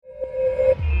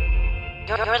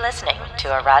You're listening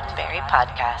to a Roddenberry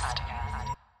podcast.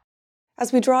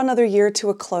 As we draw another year to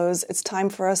a close, it's time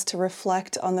for us to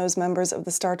reflect on those members of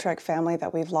the Star Trek family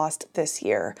that we've lost this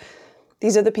year.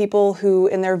 These are the people who,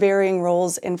 in their varying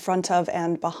roles in front of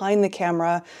and behind the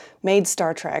camera, made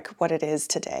Star Trek what it is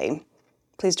today.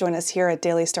 Please join us here at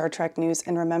Daily Star Trek News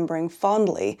in remembering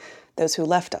fondly those who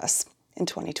left us in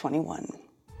 2021.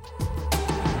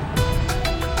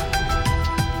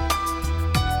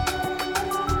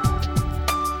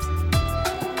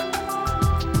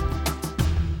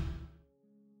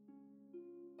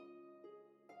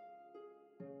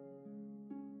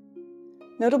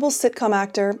 Notable sitcom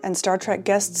actor and Star Trek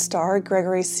guest star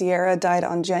Gregory Sierra died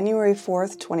on January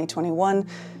 4th, 2021,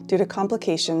 due to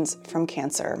complications from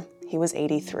cancer. He was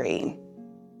 83.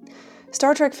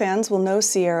 Star Trek fans will know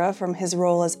Sierra from his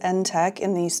role as N-Tech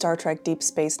in the Star Trek Deep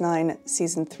Space Nine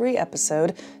Season 3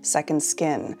 episode, Second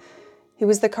Skin. He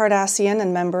was the Cardassian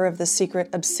and member of the secret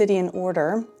Obsidian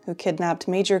Order, who kidnapped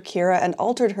Major Kira and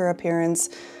altered her appearance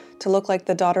to look like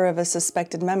the daughter of a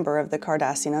suspected member of the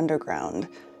Cardassian Underground.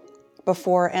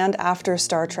 Before and after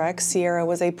Star Trek, Sierra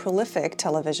was a prolific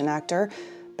television actor,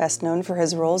 best known for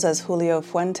his roles as Julio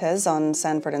Fuentes on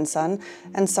Sanford and Son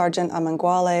and Sergeant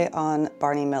Amenguale on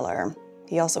Barney Miller.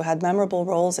 He also had memorable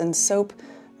roles in Soap,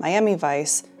 Miami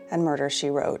Vice, and Murder, She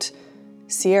Wrote.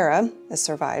 Sierra is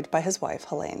survived by his wife,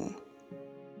 Helene.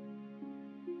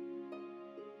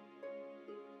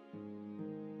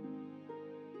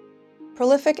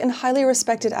 Prolific and highly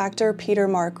respected actor Peter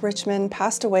Mark Richmond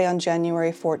passed away on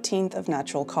January 14th of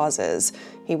natural causes.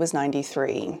 He was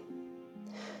 93.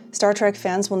 Star Trek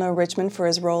fans will know Richmond for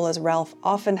his role as Ralph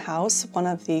Offenhouse, one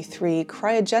of the 3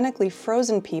 cryogenically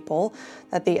frozen people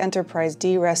that the Enterprise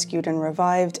D rescued and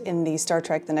revived in the Star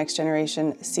Trek The Next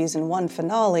Generation Season 1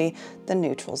 finale, The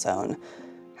Neutral Zone.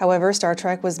 However, Star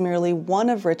Trek was merely one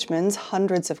of Richmond's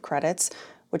hundreds of credits,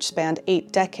 which spanned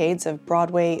 8 decades of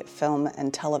Broadway, film,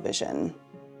 and television.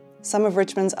 Some of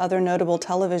Richmond's other notable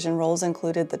television roles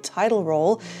included the title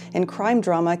role in crime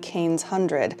drama Kane's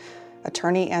 100,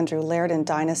 attorney Andrew Laird in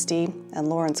Dynasty, and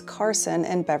Lawrence Carson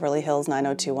in Beverly Hills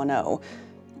 90210.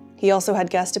 He also had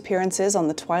guest appearances on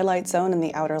The Twilight Zone and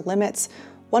The Outer Limits,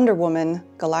 Wonder Woman,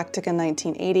 Galactica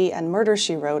 1980, and Murder,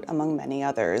 She Wrote, among many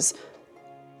others.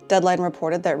 Deadline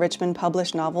reported that Richmond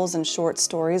published novels and short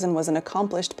stories and was an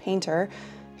accomplished painter.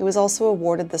 He was also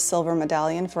awarded the Silver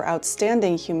Medallion for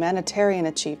Outstanding Humanitarian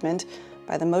Achievement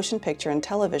by the Motion Picture and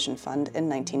Television Fund in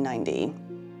 1990.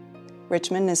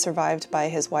 Richmond is survived by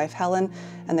his wife Helen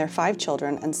and their 5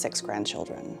 children and 6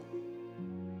 grandchildren.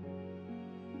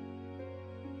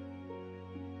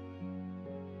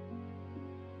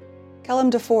 Kellum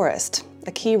DeForest,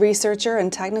 a key researcher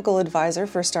and technical advisor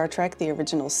for Star Trek The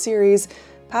Original Series,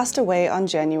 passed away on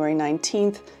January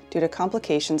 19th due to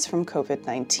complications from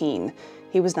COVID-19.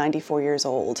 He was 94 years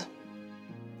old.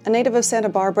 A native of Santa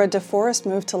Barbara, DeForest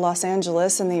moved to Los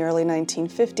Angeles in the early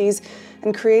 1950s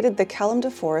and created the Kellum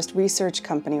DeForest Research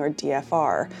Company, or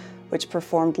DFR, which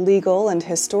performed legal and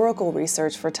historical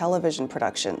research for television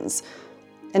productions.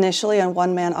 Initially a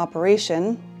one-man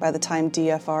operation, by the time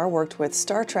DFR worked with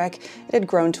Star Trek, it had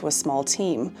grown to a small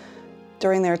team.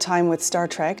 During their time with Star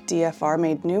Trek, DFR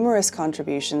made numerous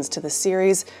contributions to the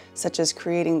series, such as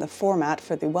creating the format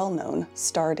for the well-known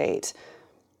Stardate.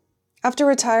 After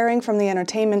retiring from the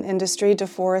entertainment industry,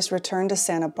 DeForest returned to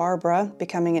Santa Barbara,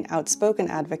 becoming an outspoken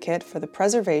advocate for the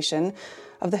preservation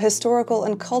of the historical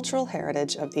and cultural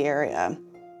heritage of the area.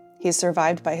 He is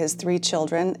survived by his 3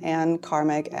 children, Anne,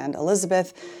 Carmeg, and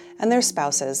Elizabeth, and their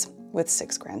spouses, with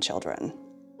 6 grandchildren.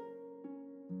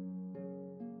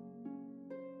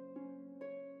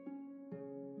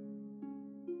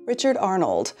 Richard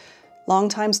Arnold,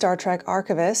 longtime Star Trek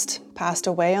archivist, passed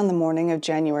away on the morning of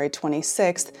January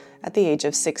 26th at the age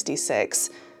of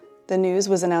 66. The news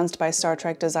was announced by Star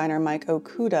Trek designer Mike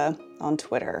Okuda on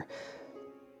Twitter.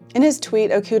 In his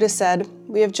tweet, Okuda said,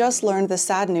 "We have just learned the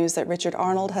sad news that Richard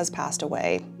Arnold has passed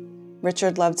away.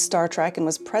 Richard loved Star Trek and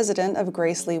was president of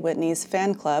Grace Lee Whitney's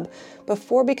fan club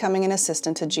before becoming an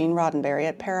assistant to Gene Roddenberry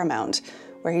at Paramount,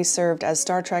 where he served as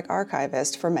Star Trek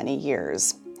archivist for many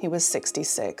years. He was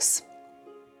 66.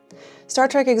 Star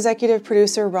Trek executive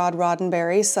producer Rod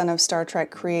Roddenberry, son of Star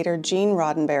Trek creator Gene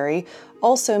Roddenberry,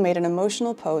 also made an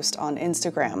emotional post on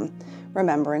Instagram,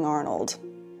 remembering Arnold.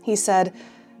 He said,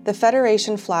 "The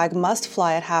Federation flag must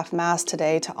fly at half-mast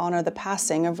today to honor the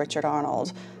passing of Richard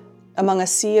Arnold. Among a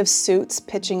sea of suits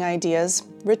pitching ideas,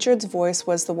 Richard's voice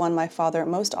was the one my father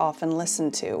most often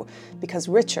listened to, because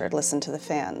Richard listened to the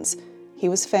fans. He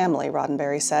was family,"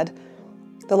 Roddenberry said.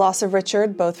 "The loss of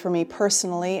Richard, both for me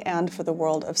personally and for the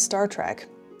world of Star Trek,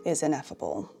 is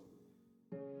ineffable."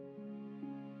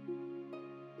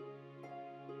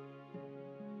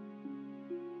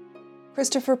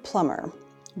 Christopher Plummer,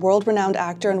 world-renowned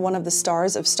actor and one of the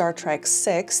stars of Star Trek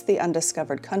VI, The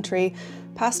Undiscovered Country,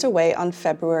 passed away on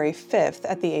February 5th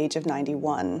at the age of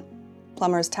 91.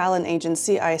 Plummer's talent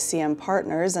agency, ICM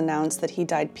Partners, announced that he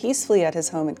died peacefully at his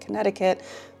home in Connecticut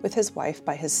with his wife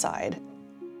by his side.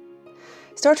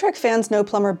 Star Trek fans know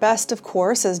Plummer best, of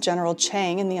course, as General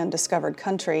Chang in The Undiscovered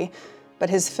Country, but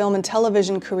his film and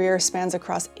television career spans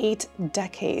across 8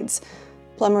 decades.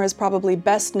 Plummer is probably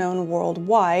best known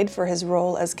worldwide for his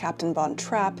role as Captain Von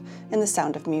Trapp in The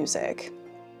Sound of Music.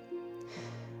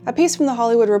 A piece from The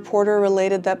Hollywood Reporter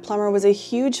related that Plummer was a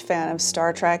huge fan of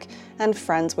Star Trek and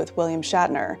friends with William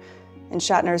Shatner. In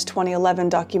Shatner's 2011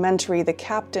 documentary, The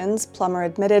Captains, Plummer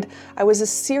admitted, "I was a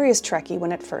serious Trekkie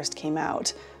when it first came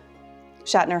out."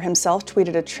 Shatner himself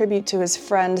tweeted a tribute to his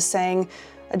friend, saying,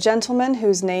 "A gentleman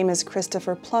whose name is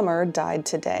Christopher Plummer died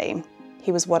today.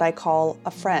 He was what I call a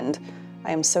friend.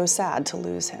 I am so sad to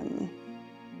lose him."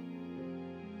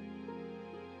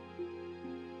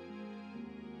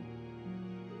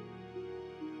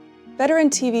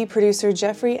 Veteran TV producer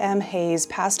Jeffrey M. Hayes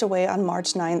passed away on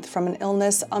March 9th from an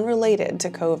illness unrelated to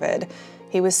COVID.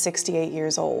 He was 68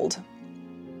 years old.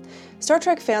 Star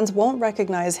Trek fans won't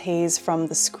recognize Hayes from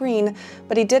the screen,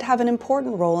 but he did have an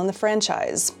important role in the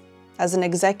franchise. As an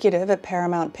executive at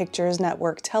Paramount Pictures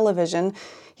Network Television,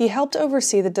 he helped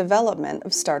oversee the development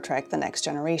of Star Trek: The Next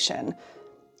Generation.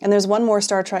 And there's one more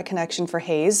Star Trek connection for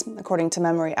Hayes. According to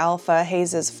Memory Alpha,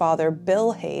 Hayes' father,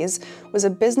 Bill Hayes, was a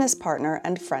business partner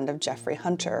and friend of Jeffrey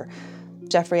Hunter.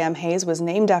 Jeffrey M. Hayes was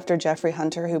named after Jeffrey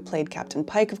Hunter, who played Captain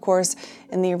Pike, of course,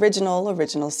 in the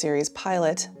original series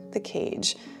pilot, The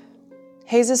Cage.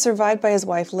 Hayes is survived by his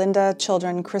wife Linda,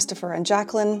 children Christopher and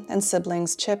Jacqueline, and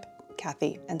siblings Chip,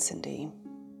 Kathy, and Cindy.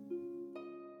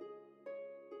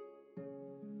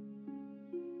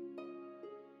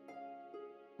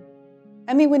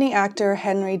 Emmy-winning actor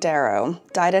Henry Darrow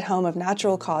died at home of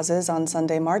natural causes on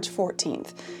Sunday, March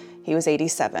 14th. He was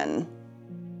 87.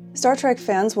 Star Trek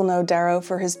fans will know Darrow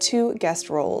for his 2 guest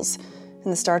roles.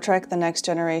 In the Star Trek: The Next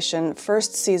Generation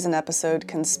first season episode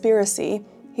Conspiracy,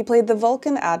 he played the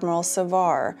Vulcan Admiral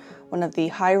Savar, one of the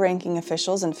high-ranking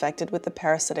officials infected with the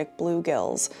parasitic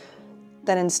bluegills.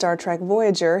 Then in Star Trek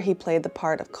Voyager, he played the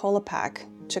part of Kolopak,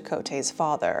 Chakotay's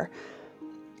father.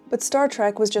 But Star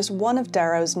Trek was just one of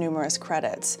Darrow's numerous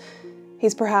credits.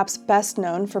 He's perhaps best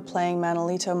known for playing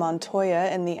Manolito Montoya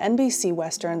in the NBC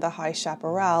Western The High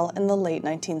Chaparral in the late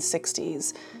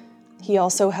 1960s. He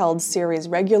also held series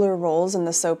regular roles in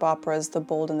the soap operas The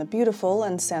Bold and the Beautiful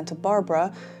and Santa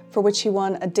Barbara, for which he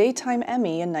won a Daytime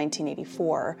Emmy in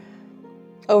 1984.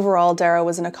 Overall, Darrow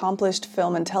was an accomplished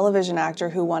film and television actor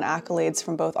who won accolades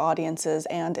from both audiences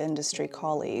and industry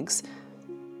colleagues.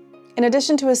 In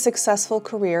addition to his successful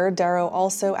career, Darrow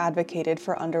also advocated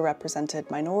for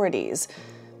underrepresented minorities.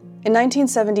 In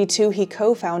 1972, he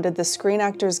co-founded the Screen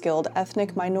Actors Guild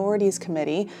Ethnic Minorities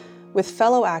Committee with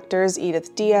fellow actors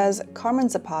Edith Diaz, Carmen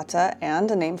Zapata,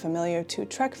 and, a name familiar to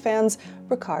Trek fans,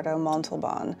 Ricardo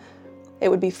Montalban. It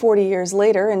would be 40 years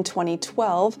later, in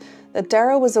 2012, that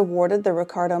Darrow was awarded the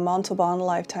Ricardo Montalban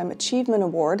Lifetime Achievement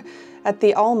Award at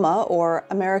the ALMA, or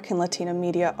American Latino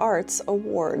Media Arts,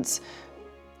 Awards.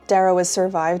 Darrow is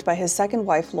survived by his second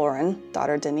wife, Lauren,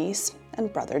 daughter Denise,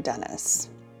 and brother Dennis.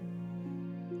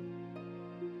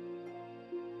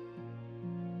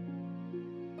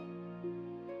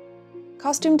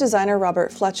 Costume designer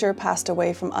Robert Fletcher passed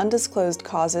away from undisclosed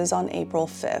causes on April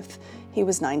 5th. He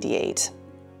was 98.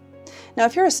 Now,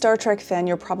 if you're a Star Trek fan,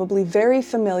 you're probably very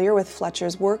familiar with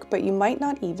Fletcher's work, but you might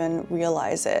not even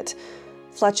realize it.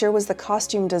 Fletcher was the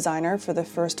costume designer for the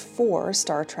first 4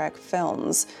 Star Trek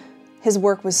films. His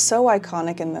work was so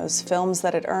iconic in those films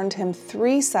that it earned him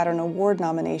 3 Saturn Award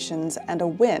nominations and a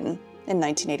win in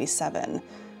 1987.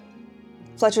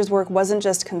 Fletcher's work wasn't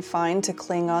just confined to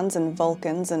Klingons and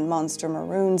Vulcans and monster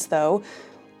Maroons, though.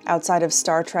 Outside of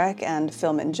Star Trek and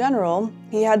film in general,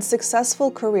 he had successful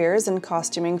careers in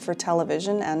costuming for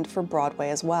television and for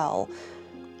Broadway as well.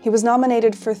 He was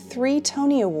nominated for 3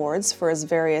 Tony Awards for his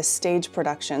various stage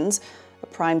productions, a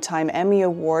Primetime Emmy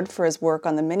Award for his work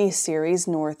on the miniseries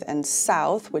North and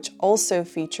South, which also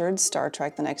featured Star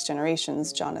Trek: The Next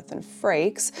Generation's Jonathan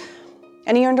Frakes,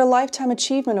 and he earned a Lifetime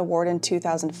Achievement Award in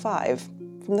 2005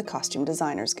 from the Costume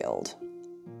Designers Guild.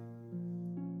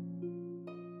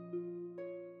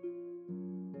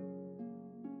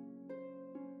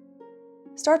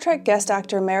 Star Trek guest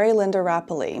actor Mary Linda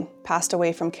Rapoli passed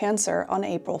away from cancer on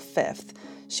April 5th.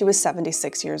 She was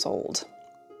 76 years old.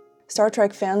 Star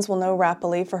Trek fans will know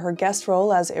Rapoli for her guest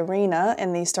role as Irina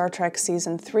in the Star Trek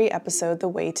Season 3 episode The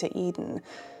Way to Eden.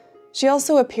 She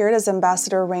also appeared as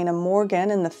Ambassador Rayna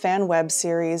Morgan in the fan web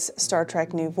series Star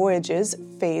Trek New Voyages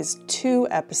Phase 2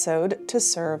 episode To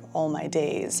Serve All My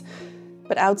Days.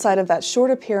 But outside of that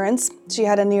short appearance, she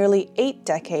had a nearly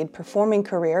 8-decade performing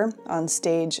career on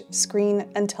stage, screen,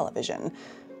 and television.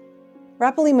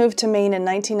 Rapoli moved to Maine in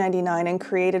 1999 and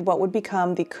created what would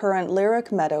become the current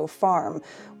Lyric Meadow Farm,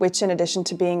 which, in addition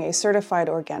to being a certified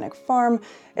organic farm,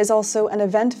 is also an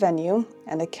event venue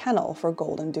and a kennel for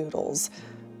golden doodles.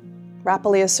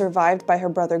 Rapoli is survived by her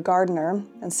brother Gardner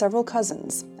and several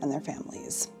cousins and their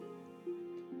families.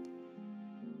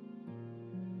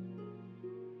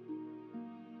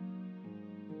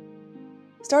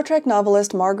 Star Trek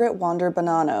novelist Margaret Wander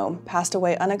Bonanno passed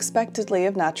away unexpectedly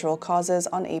of natural causes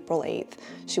on April 8th.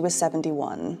 She was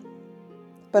 71.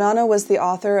 Bonanno was the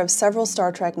author of several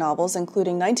Star Trek novels,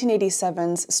 including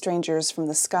 1987's Strangers from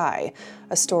the Sky,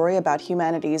 a story about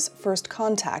humanity's first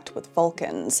contact with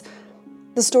Vulcans.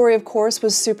 The story, of course,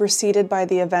 was superseded by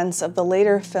the events of the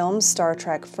later film Star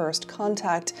Trek First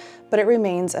Contact, but it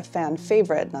remains a fan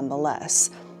favorite nonetheless.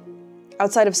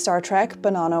 Outside of Star Trek,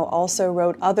 Bonanno also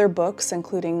wrote other books,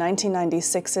 including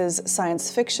 1996's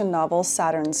science fiction novel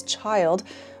Saturn's Child,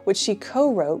 which she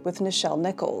co-wrote with Nichelle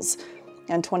Nichols,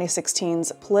 and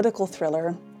 2016's political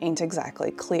thriller Ain't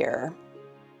Exactly Clear.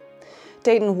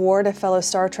 Dayton Ward, a fellow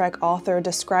Star Trek author,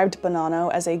 described Bonanno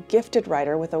as a gifted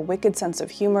writer with a wicked sense of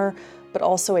humor, but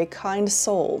also a kind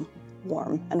soul,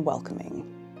 warm and welcoming.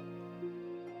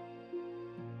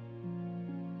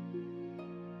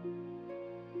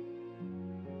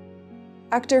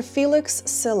 Actor Felix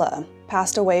Silla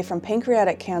passed away from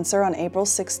pancreatic cancer on April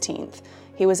 16th.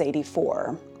 He was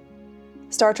 84.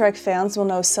 Star Trek fans will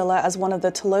know Silla as one of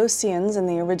the Talosians in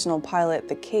the original pilot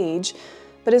The Cage,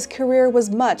 but his career was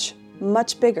much,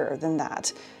 much bigger than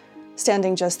that.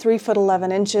 Standing just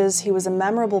 3'11", he was a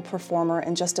memorable performer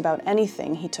in just about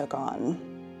anything he took on.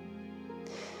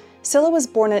 Silla was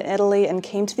born in Italy and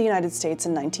came to the United States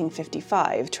in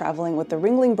 1955, traveling with the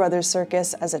Ringling Brothers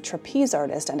Circus as a trapeze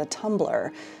artist and a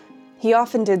tumbler. He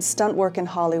often did stunt work in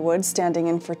Hollywood, standing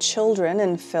in for children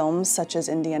in films such as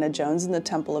Indiana Jones and the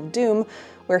Temple of Doom,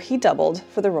 where he doubled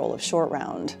for the role of Short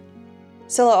Round.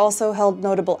 Silla also held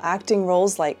notable acting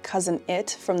roles like Cousin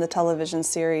It from the television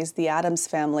series The Addams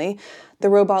Family, the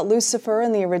robot Lucifer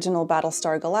in the original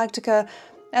Battlestar Galactica,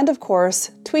 and of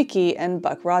course, Twiki and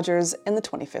Buck Rogers in the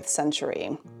 25th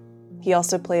Century. He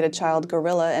also played a child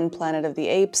gorilla in Planet of the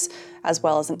Apes, as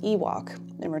well as an Ewok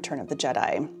in Return of the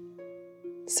Jedi.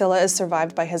 Silla is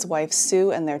survived by his wife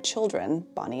Sue and their children,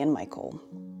 Bonnie and Michael.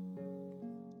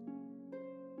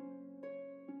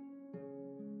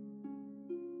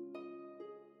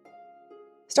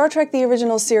 Star Trek The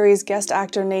Original Series guest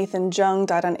actor Nathan Jung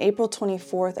died on April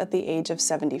 24th at the age of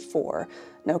 74.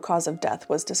 No cause of death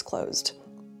was disclosed.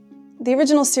 The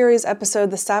original series episode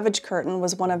The Savage Curtain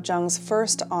was one of Jung's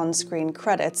first on-screen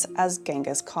credits as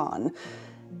Genghis Khan.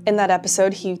 In that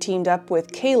episode, he teamed up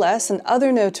with Kahless and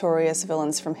other notorious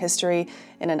villains from history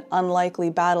in an unlikely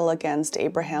battle against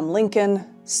Abraham Lincoln,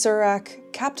 Surak,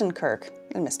 Captain Kirk,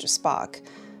 and Mr. Spock.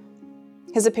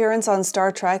 His appearance on Star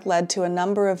Trek led to a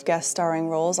number of guest starring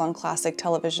roles on classic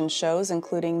television shows,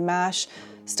 including MASH,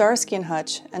 Starsky and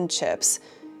Hutch, and Chips.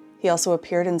 He also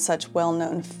appeared in such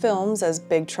well-known films as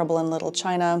Big Trouble in Little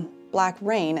China, Black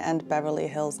Rain, and Beverly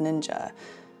Hills Ninja.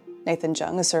 Nathan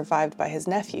Jung is survived by his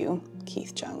nephew,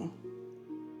 Keith Jung.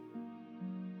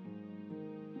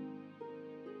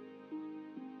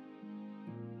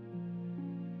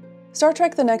 Star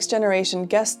Trek The Next Generation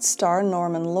guest star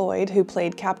Norman Lloyd, who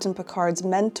played Captain Picard's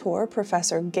mentor,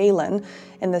 Professor Galen,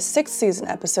 in the 6th season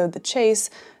episode The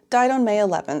Chase, died on May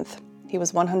 11th. He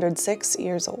was 106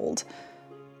 years old.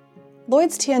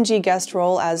 Lloyd's TNG guest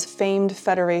role as famed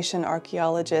Federation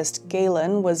archaeologist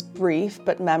Galen was brief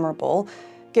but memorable,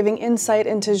 giving insight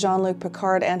into Jean-Luc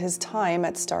Picard and his time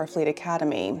at Starfleet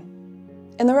Academy.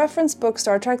 In the reference book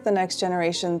Star Trek The Next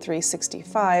Generation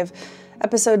 365,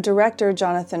 episode director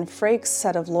Jonathan Frakes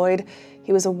said of Lloyd,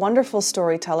 "He was a wonderful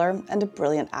storyteller and a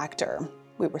brilliant actor.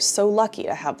 We were so lucky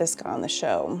to have this guy on the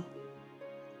show."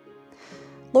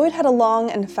 Lloyd had a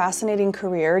long and fascinating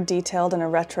career detailed in a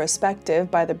retrospective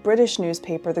by the British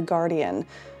newspaper The Guardian.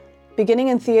 Beginning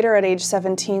in theater at age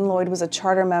 17, Lloyd was a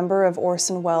charter member of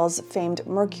Orson Welles' famed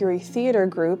Mercury Theater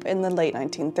group in the late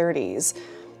 1930s.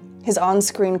 His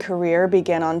on-screen career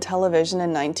began on television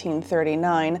in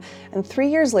 1939, and 3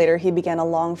 years later he began a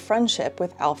long friendship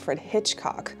with Alfred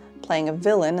Hitchcock, playing a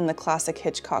villain in the classic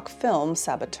Hitchcock film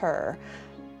Saboteur.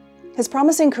 His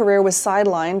promising career was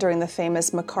sidelined during the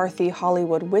famous McCarthy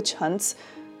Hollywood witch hunts,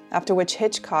 after which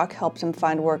Hitchcock helped him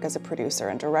find work as a producer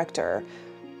and director.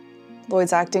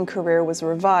 Lloyd's acting career was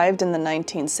revived in the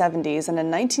 1970s, and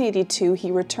in 1982 he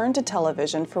returned to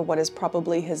television for what is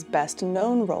probably his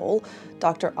best-known role,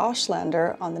 Dr.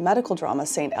 Auchlander on the medical drama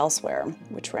St. Elsewhere,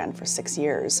 which ran for 6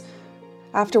 years.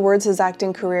 Afterwards, his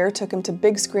acting career took him to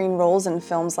big-screen roles in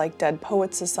films like Dead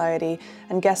Poets Society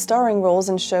and guest starring roles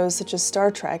in shows such as Star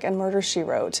Trek and Murder, She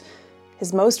Wrote.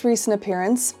 His most recent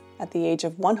appearance, at the age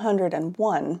of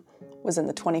 101, was in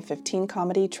the 2015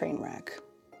 comedy Trainwreck.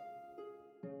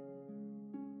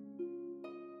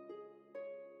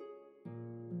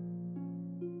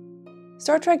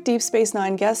 Star Trek Deep Space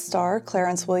Nine guest star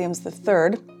Clarence Williams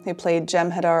III, who played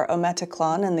Jem'Hadar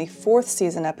Ometeklan in the 4th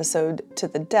season episode To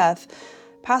the Death,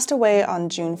 passed away on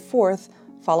June 4th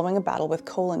following a battle with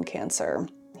colon cancer.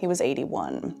 He was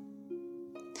 81.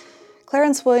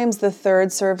 Clarence Williams III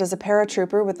served as a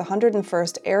paratrooper with the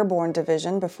 101st Airborne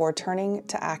Division before turning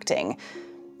to acting.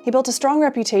 He built a strong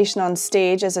reputation on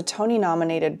stage as a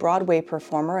Tony-nominated Broadway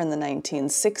performer in the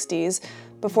 1960s,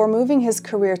 before moving his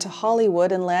career to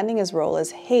Hollywood and landing his role as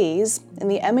Hayes in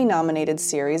the Emmy-nominated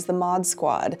series The Mod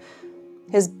Squad.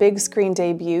 His big-screen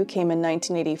debut came in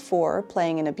 1984,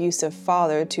 playing an abusive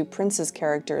father to Prince's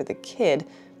character, the Kid,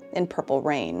 in Purple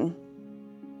Rain.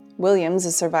 Williams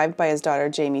is survived by his daughter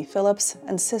Jamie Phillips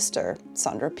and sister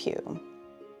Sandra Pugh.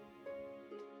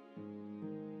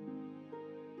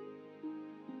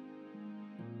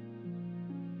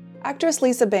 Actress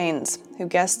Lisa Baines, who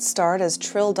guest starred as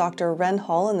Trill Dr.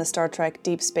 Renhall in the Star Trek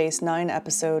Deep Space Nine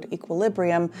episode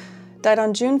Equilibrium, died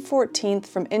on June 14th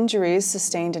from injuries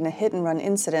sustained in a hit-and-run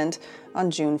incident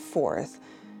on June 4th.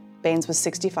 Baines was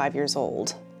 65 years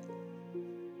old.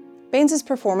 Baines'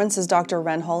 performance as Dr.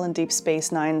 Renhall in Deep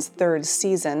Space Nine's 3rd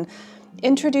season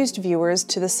introduced viewers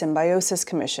to the Symbiosis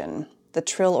Commission, the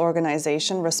Trill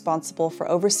organization responsible for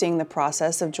overseeing the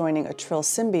process of joining a Trill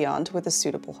symbiont with a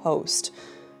suitable host.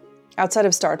 Outside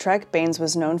of Star Trek, Baines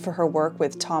was known for her work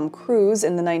with Tom Cruise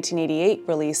in the 1988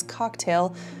 release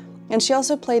Cocktail, and she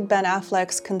also played Ben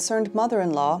Affleck's concerned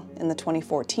mother-in-law in the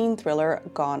 2014 thriller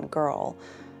Gone Girl.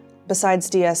 Besides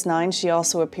DS9, she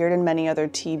also appeared in many other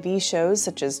TV shows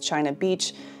such as China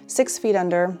Beach, 6 Feet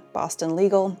Under, Boston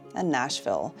Legal, and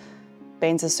Nashville.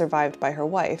 Baines is survived by her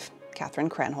wife, Catherine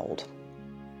Cranhold.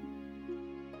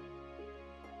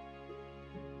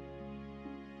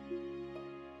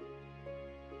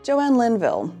 Joanne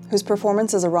Linville, whose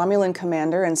performance as a Romulan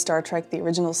commander in Star Trek The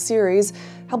Original Series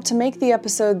helped to make the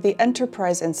episode The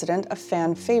Enterprise Incident a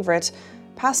fan favorite,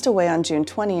 passed away on June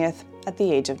 20th at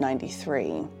the age of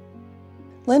 93.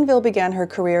 Linville began her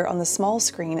career on the small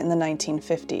screen in the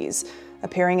 1950s,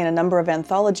 appearing in a number of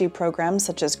anthology programs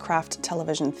such as Kraft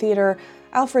Television Theater,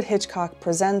 Alfred Hitchcock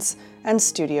Presents, and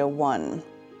Studio One.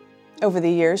 Over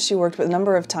the years, she worked a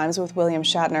number of times with William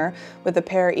Shatner, with the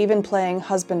pair even playing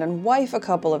husband and wife a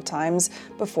couple of times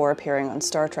before appearing on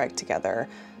Star Trek together.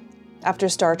 After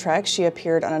Star Trek, she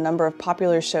appeared on a number of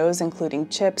popular shows including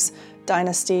Chips,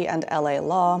 Dynasty, and LA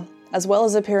Law, as well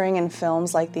as appearing in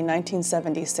films like the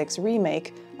 1976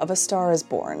 remake of A Star is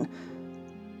Born.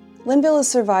 Linville is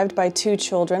survived by 2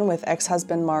 children with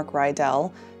ex-husband Mark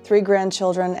Rydell, 3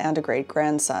 grandchildren, and a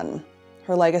great-grandson.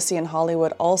 Her legacy in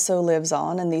Hollywood also lives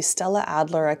on in the Stella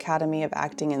Adler Academy of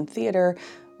Acting and Theater,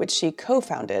 which she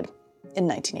co-founded in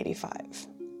 1985.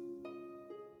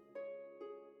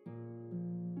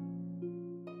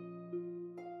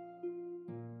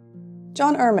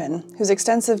 John Erman, whose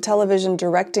extensive television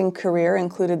directing career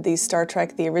included the Star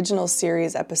Trek The Original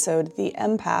Series episode The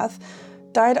Empath,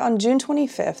 died on June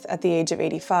 25th at the age of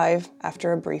 85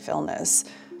 after a brief illness.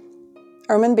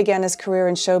 Erman began his career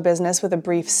in show business with a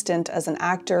brief stint as an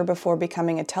actor before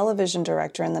becoming a television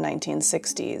director in the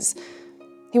 1960s.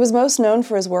 He was most known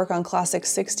for his work on classic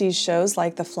 60s shows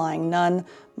like The Flying Nun,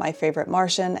 My Favorite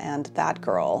Martian, and That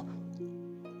Girl.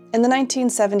 In the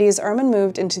 1970s, Erman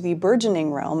moved into the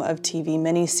burgeoning realm of TV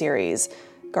miniseries,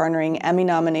 garnering Emmy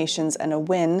nominations and a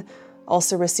win,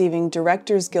 also receiving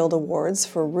Directors Guild Awards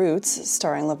for Roots,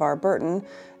 starring LeVar Burton,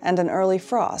 and An Early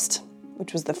Frost,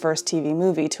 which was the first TV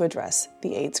movie to address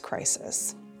the AIDS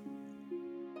crisis.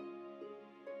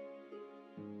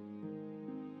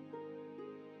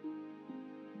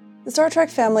 The Star Trek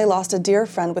family lost a dear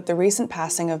friend with the recent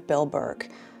passing of Bill Burke.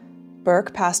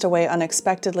 Burke passed away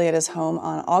unexpectedly at his home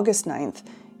on August 9th.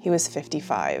 He was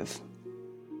 55.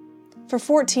 For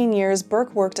 14 years,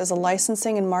 Burke worked as a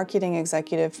licensing and marketing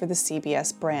executive for the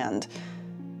CBS brand.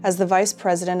 As the vice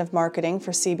president of marketing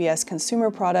for CBS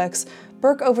Consumer Products,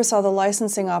 Burke oversaw the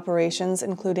licensing operations,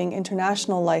 including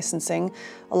international licensing,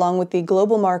 along with the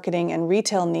global marketing and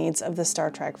retail needs of the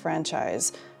Star Trek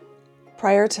franchise.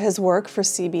 Prior to his work for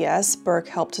CBS, Burke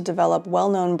helped to develop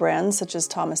well-known brands such as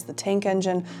Thomas the Tank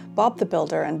Engine, Bob the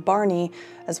Builder, and Barney,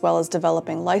 as well as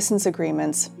developing license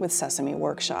agreements with Sesame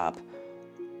Workshop.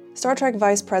 Star Trek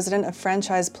Vice President of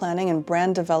Franchise Planning and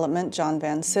Brand Development John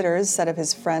Van Citters said of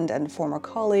his friend and former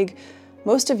colleague,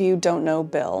 "Most of you don't know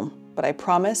Bill, but I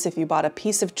promise if you bought a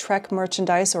piece of Trek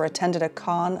merchandise or attended a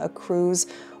con, a cruise,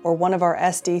 or one of our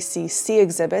SDCC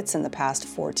exhibits in the past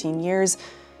 14 years,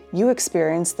 you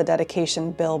experienced the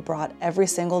dedication Bill brought every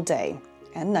single day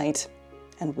and night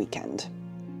and weekend."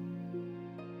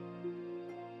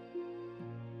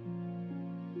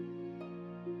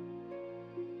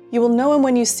 You will know him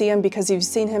when you see him because you've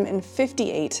seen him in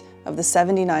 58 of the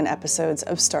 79 episodes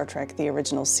of Star Trek: The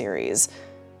Original Series.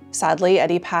 Sadly,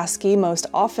 Eddie Paskey, most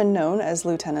often known as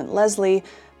Lieutenant Leslie,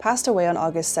 passed away on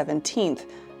August 17th,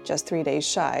 just 3 days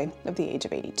shy of the age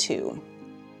of 82.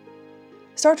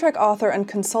 Star Trek author and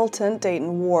consultant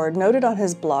Dayton Ward noted on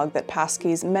his blog that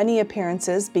Paskey's many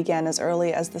appearances began as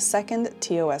early as the second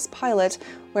TOS pilot,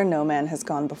 Where No Man Has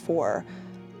Gone Before.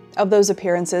 Of those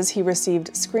appearances, he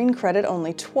received screen credit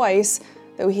only twice,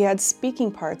 though he had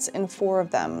speaking parts in 4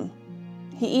 of them.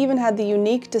 He even had the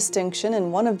unique distinction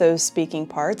in one of those speaking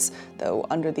parts, though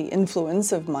under the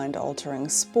influence of mind-altering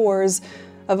spores,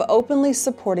 of openly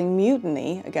supporting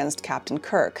mutiny against Captain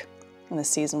Kirk in the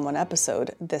Season 1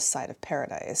 episode, This Side of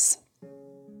Paradise.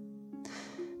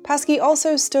 Paskey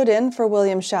also stood in for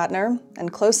William Shatner,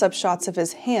 and close-up shots of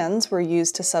his hands were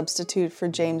used to substitute for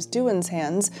James Doohan's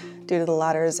hands due to the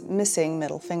latter's missing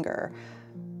middle finger.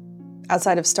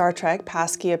 Outside of Star Trek,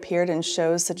 Paskey appeared in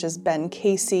shows such as Ben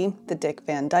Casey, The Dick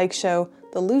Van Dyke Show,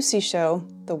 The Lucy Show,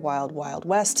 The Wild Wild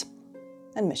West,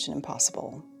 and Mission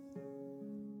Impossible.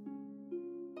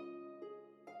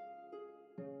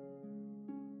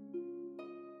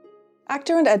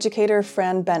 Actor and educator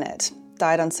Fran Bennett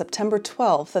died on September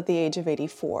 12th at the age of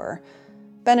 84.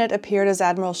 Bennett appeared as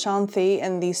Admiral Shanthi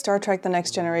in the Star Trek: The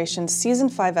Next Generation Season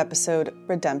 5 episode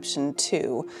Redemption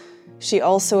 2. She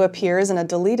also appears in a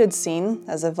deleted scene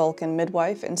as a Vulcan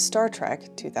midwife in Star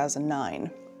Trek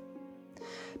 2009.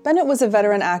 Bennett was a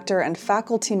veteran actor and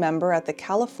faculty member at the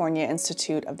California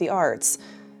Institute of the Arts.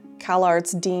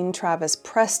 CalArts Dean Travis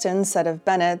Preston said of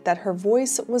Bennett that her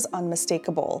voice was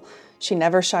unmistakable. She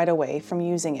never shied away from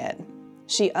using it.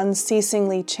 She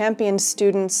unceasingly championed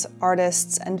students,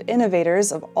 artists, and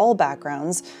innovators of all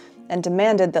backgrounds and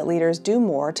demanded that leaders do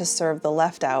more to serve the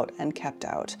left out and kept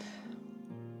out.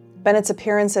 Bennett's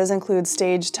appearances include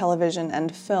stage, television,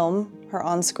 and film. Her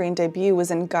on-screen debut was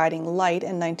in Guiding Light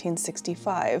in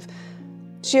 1965.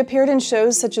 She appeared in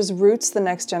shows such as Roots: The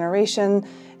Next Generation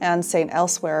and St.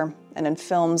 Elsewhere, and in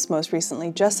films most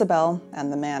recently Jezebel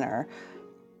and The Manor.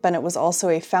 Bennett was also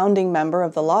a founding member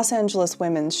of the Los Angeles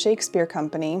Women's Shakespeare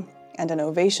Company and an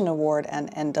Ovation Award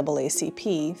and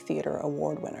NAACP Theater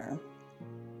Award winner.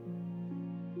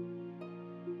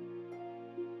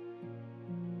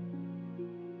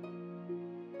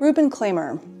 Reuben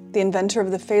Klamer, the inventor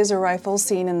of the phaser rifle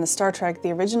seen in the Star Trek: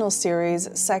 The Original Series'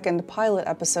 second pilot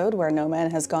episode, Where No Man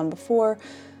Has Gone Before,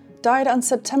 died on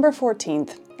September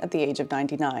 14th at the age of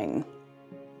 99.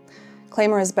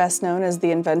 Klamer is best known as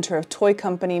the inventor of toy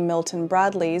company Milton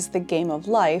Bradley's The Game of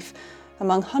Life,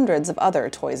 among hundreds of other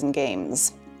toys and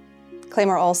games.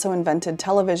 Klamer also invented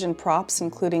television props,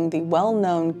 including the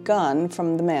well-known gun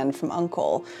from The Man from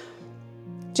U.N.C.L.E.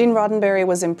 Gene Roddenberry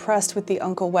was impressed with the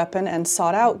U.N.C.L.E. weapon and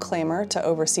sought out Klamer to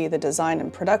oversee the design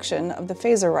and production of the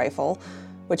phaser rifle,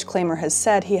 which Klamer has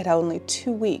said he had only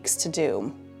 2 weeks to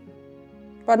do.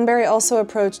 Roddenberry also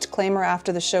approached Klamer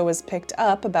after the show was picked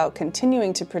up about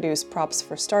continuing to produce props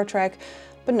for Star Trek,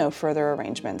 but no further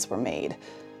arrangements were made.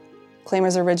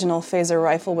 Klamer's original phaser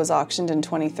rifle was auctioned in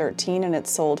 2013 and it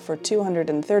sold for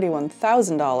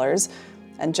 $231,000,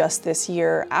 and just this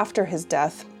year, after his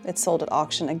death, it sold at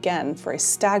auction again for a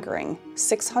staggering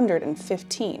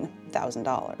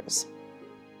 $615,000.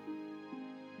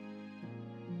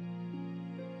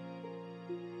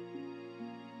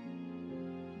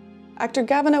 Actor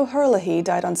Gavin O'Herlihy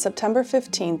died on September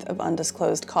 15th of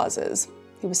undisclosed causes.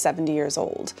 He was 70 years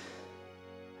old.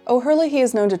 O'Herlihy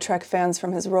is known to Trek fans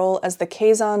from his role as the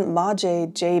Kazon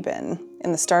Majay Jabin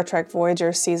in the Star Trek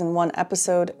Voyager Season 1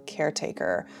 episode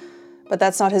Caretaker. But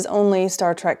that's not his only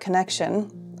Star Trek connection.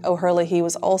 O'Herlihy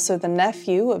was also the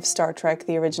nephew of Star Trek: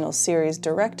 The Original Series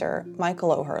director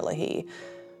Michael O'Herlihy.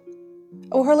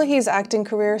 O'Herlihy's acting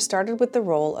career started with the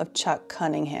role of Chuck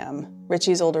Cunningham,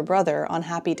 Richie's older brother on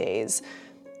Happy Days.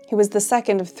 He was the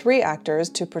second of 3 actors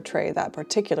to portray that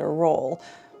particular role.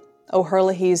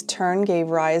 O'Herlihy's turn gave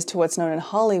rise to what's known in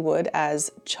Hollywood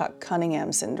as Chuck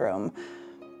Cunningham syndrome.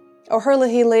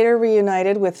 O'Herlihy later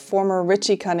reunited with former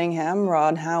Richie Cunningham,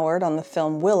 Ron Howard, on the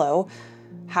film Willow.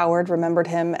 Howard remembered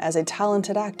him as a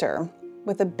talented actor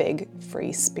with a big,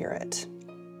 free spirit.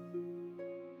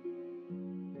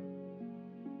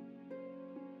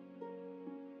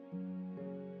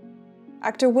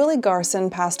 Actor Willie Garson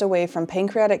passed away from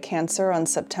pancreatic cancer on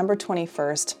September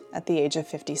 21st at the age of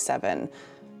 57.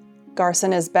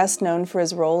 Garson is best known for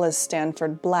his role as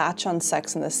Stanford Blatch on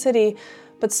Sex and the City,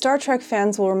 but Star Trek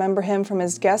fans will remember him from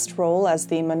his guest role as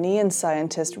the Monian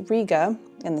scientist Riga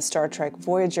in the Star Trek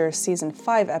Voyager Season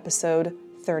 5 episode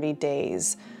 30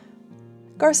 Days.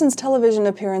 Garson's television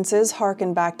appearances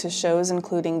harken back to shows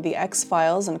including The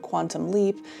X-Files and Quantum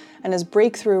Leap, and his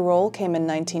breakthrough role came in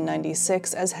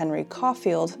 1996 as Henry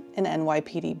Caulfield in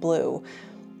NYPD Blue.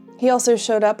 He also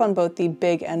showed up on both the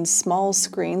big and small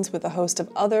screens with a host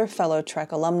of other fellow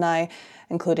Trek alumni,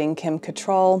 including Kim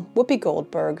Cattrall, Whoopi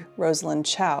Goldberg, Rosalind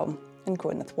Chow, and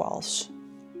Gwyneth Walsh.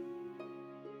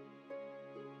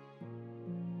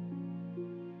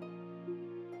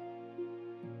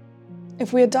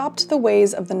 If we adopt the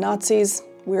ways of the Nazis,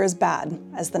 we're as bad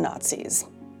as the Nazis.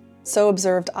 So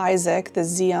observed Isaac, the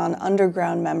Xeon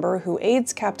Underground member who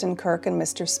aids Captain Kirk and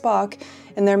Mr. Spock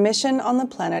in their mission on the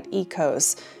planet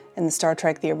Ecos in the Star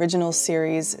Trek The Original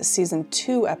Series Season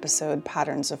 2 episode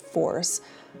Patterns of Force.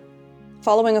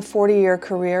 Following a 40-year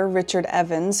career, Richard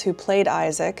Evans, who played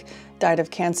Isaac, died of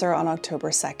cancer on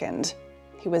October 2nd.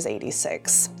 He was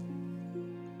 86.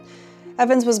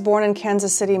 Evans was born in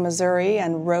Kansas City, Missouri,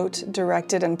 and wrote,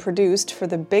 directed, and produced for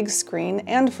the big screen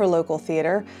and for local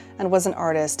theater, and was an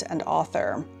artist and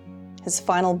author. His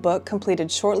final book,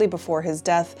 completed shortly before his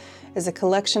death, is a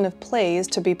collection of plays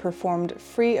to be performed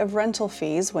free of rental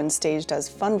fees when staged as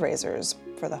fundraisers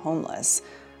for the homeless.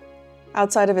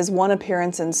 Outside of his one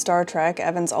appearance in Star Trek,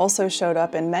 Evans also showed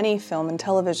up in many film and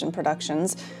television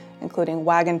productions, including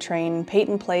Wagon Train,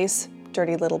 Peyton Place,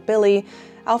 Dirty Little Billy,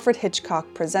 Alfred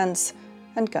Hitchcock Presents,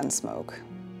 and Gunsmoke.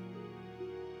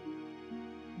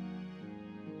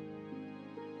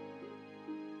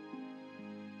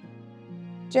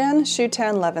 Jan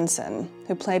Shutan Levinson,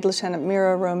 who played Lieutenant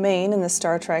Mira Romaine in the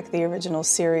Star Trek The Original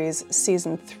Series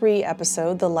Season 3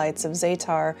 episode The Lights of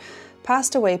Zatar,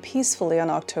 passed away peacefully on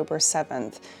October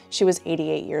 7th. She was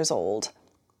 88 years old.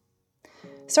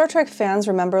 Star Trek fans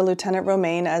remember Lieutenant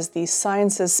Romaine as the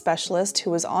sciences specialist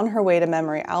who was on her way to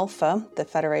Memory Alpha, the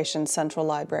Federation's central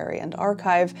library and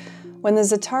archive, when the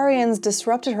Zatarians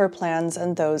disrupted her plans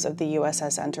and those of the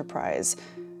USS Enterprise.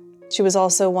 She was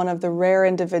also one of the rare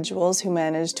individuals who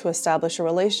managed to establish a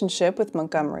relationship with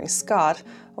Montgomery Scott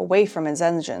away from his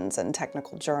engines and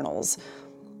technical journals.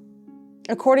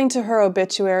 According to her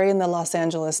obituary in the Los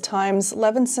Angeles Times,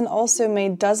 Levinson also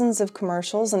made dozens of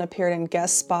commercials and appeared in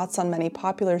guest spots on many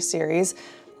popular series,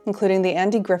 including The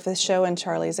Andy Griffith Show and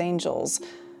Charlie's Angels.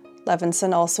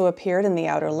 Levinson also appeared in The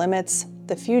Outer Limits,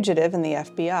 The Fugitive, and The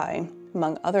FBI,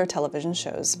 among other television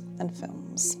shows and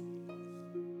films.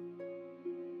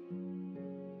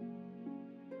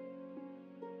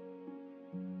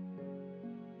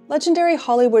 Legendary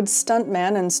Hollywood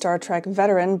stuntman and Star Trek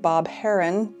veteran Bob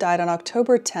Herron died on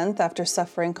October 10th after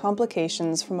suffering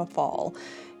complications from a fall.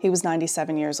 He was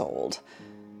 97 years old.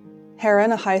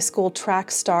 Herron, a high school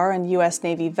track star and U.S.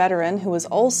 Navy veteran who was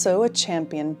also a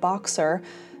champion boxer,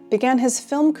 began his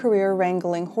film career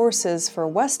wrangling horses for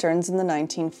westerns in the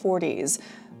 1940s,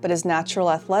 but his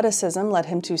natural athleticism led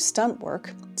him to stunt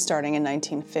work starting in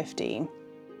 1950.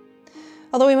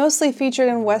 Although he mostly featured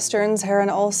in westerns, Herron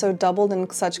also doubled in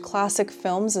such classic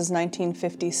films as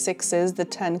 1956's The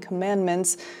Ten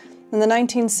Commandments and the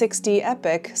 1960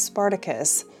 epic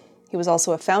Spartacus. He was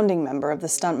also a founding member of the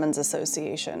Stuntmen's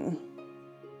Association.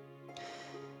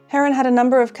 Herron had a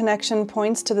number of connection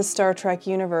points to the Star Trek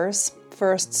universe,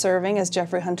 first serving as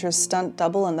Jeffrey Hunter's stunt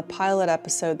double in the pilot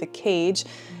episode The Cage,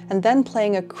 and then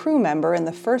playing a crew member in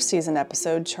the first season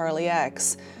episode Charlie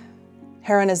X.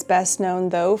 Herron is best known,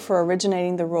 though, for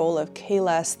originating the role of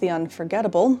Kahless the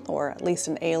Unforgettable, or at least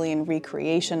an alien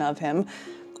recreation of him,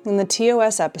 in the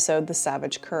TOS episode The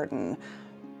Savage Curtain.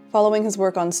 Following his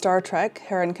work on Star Trek,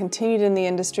 Herron continued in the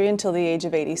industry until the age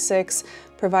of 86,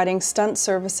 providing stunt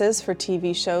services for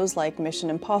TV shows like Mission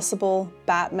Impossible,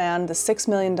 Batman, The $6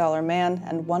 Million Man,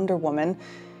 and Wonder Woman.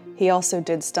 He also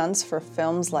did stunts for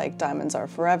films like Diamonds Are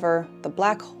Forever, The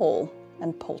Black Hole,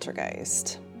 and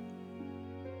Poltergeist.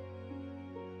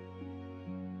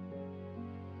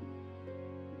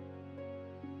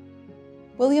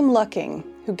 William Lucking,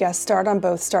 who guest starred on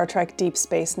both Star Trek Deep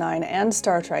Space Nine and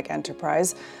Star Trek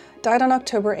Enterprise, died on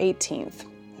October 18th.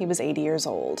 He was 80 years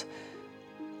old.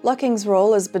 Lucking's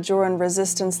role as Bajoran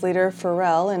resistance leader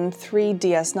Pharrell in 3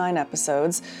 DS9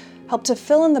 episodes helped to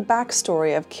fill in the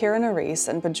backstory of Kieran Aris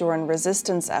and Bajoran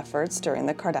resistance efforts during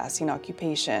the Cardassian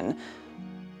occupation.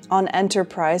 On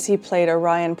Enterprise, he played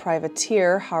Orion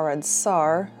privateer Harad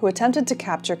Sar, who attempted to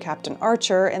capture Captain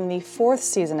Archer in the 4th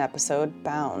season episode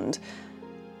Bound.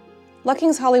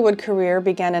 Lucking's Hollywood career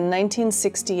began in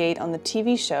 1968 on the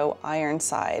TV show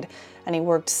Ironside, and he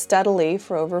worked steadily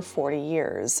for over 40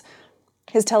 years.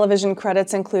 His television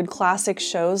credits include classic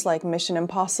shows like Mission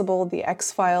Impossible, The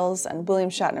X-Files, and William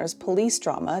Shatner's police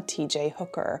drama T.J.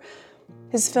 Hooker.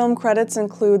 His film credits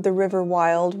include The River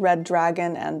Wild, Red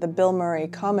Dragon, and the Bill Murray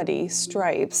comedy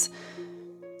Stripes.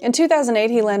 In 2008,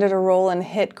 he landed a role in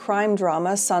hit crime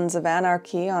drama Sons of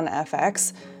Anarchy on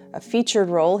FX, a featured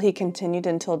role he continued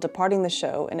until departing the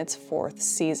show in its 4th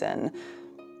season.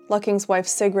 Lucking's wife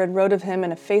Sigrid wrote of him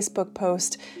in a Facebook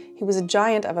post, "He was a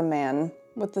giant of a man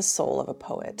with the soul of a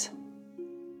poet."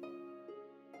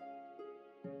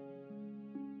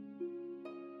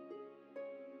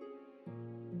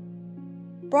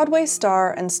 Broadway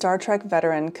star and Star Trek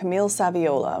veteran Camille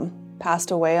Saviola passed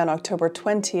away on October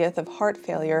 20th of heart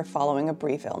failure following a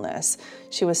brief illness.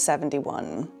 She was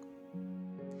 71.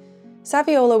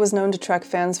 Saviola was known to Trek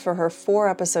fans for her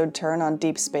 4-episode turn on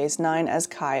Deep Space Nine as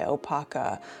Kai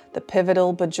Opaka, the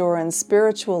pivotal Bajoran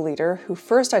spiritual leader who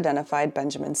first identified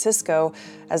Benjamin Sisko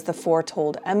as the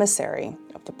foretold emissary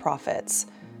of the prophets.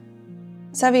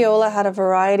 Saviola had a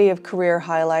variety of career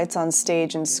highlights on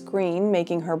stage and screen,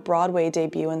 making her Broadway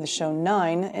debut in the show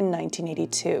Nine in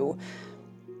 1982.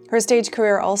 Her stage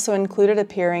career also included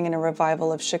appearing in a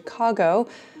revival of Chicago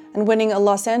and winning a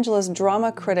Los Angeles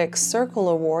Drama Critics Circle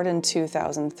Award in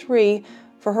 2003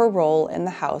 for her role in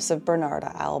The House of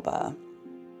Bernarda Alba.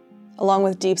 Along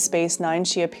with Deep Space Nine,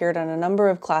 she appeared on a number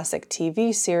of classic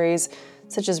TV series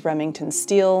such as Remington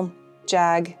Steele,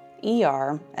 Jag,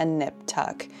 ER, and Nip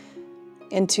Tuck.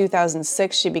 In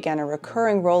 2006, she began a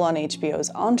recurring role on HBO's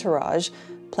Entourage,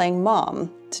 playing mom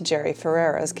to Jerry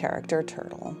Ferrera's character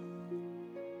Turtle.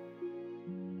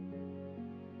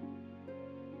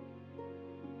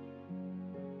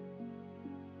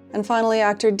 And finally,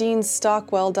 actor Dean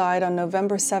Stockwell died on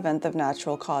November 7th of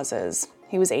natural causes.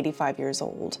 He was 85 years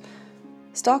old.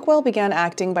 Stockwell began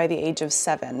acting by the age of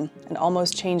 7 and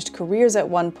almost changed careers at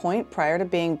one point prior to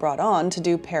being brought on to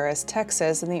do Paris,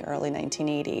 Texas in the early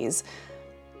 1980s.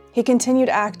 He continued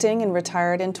acting and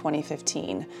retired in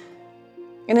 2015.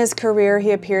 In his career,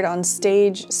 he appeared on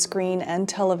stage, screen, and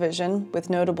television with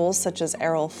notables such as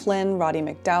Errol Flynn, Roddy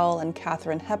McDowall, and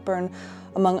Katharine Hepburn,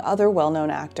 among other well-known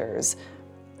actors.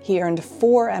 He earned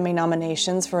 4 Emmy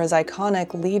nominations for his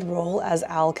iconic lead role as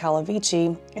Al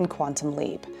Calavici in Quantum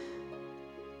Leap.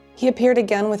 He appeared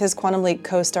again with his Quantum Leap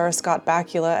co-star Scott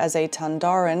Bakula as a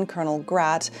Tandaran, Colonel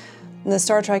Grat, in the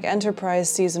Star Trek Enterprise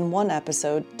Season 1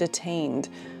 episode, Detained.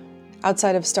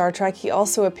 Outside of Star Trek, he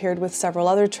also appeared with several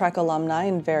other Trek alumni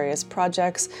in various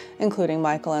projects, including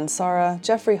Michael Ansara,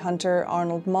 Jeffrey Hunter,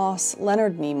 Arnold Moss,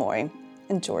 Leonard Nimoy,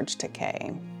 and George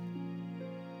Takei.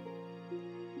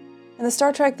 In the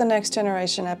Star Trek The Next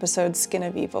Generation episode Skin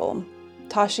of Evil,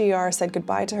 Tasha Yar said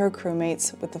goodbye to her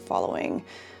crewmates with the following: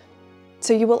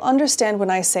 "So you will understand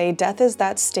when I say death is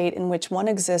that state in which one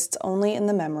exists only in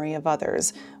the memory of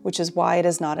others, which is why it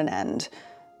is not an end.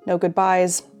 No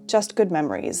goodbyes, just good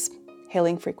memories.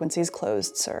 Hailing frequencies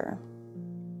closed, sir."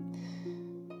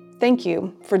 Thank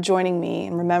you for joining me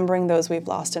in remembering those we've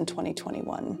lost in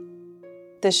 2021.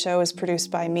 This show is produced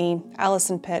by me,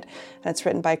 Allison Pitt, and it's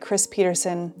written by Chris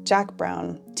Peterson, Jack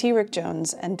Brown, T. Rick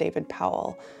Jones, and David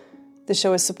Powell. The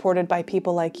show is supported by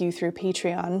people like you through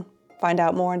Patreon. Find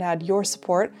out more and add your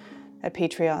support at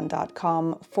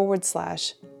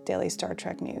patreon.com/Daily Star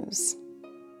Trek News.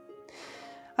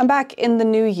 I'm back in the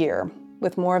new year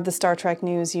with more of the Star Trek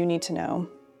news you need to know.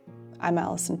 I'm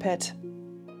Allison Pitt.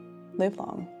 Live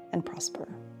long and prosper.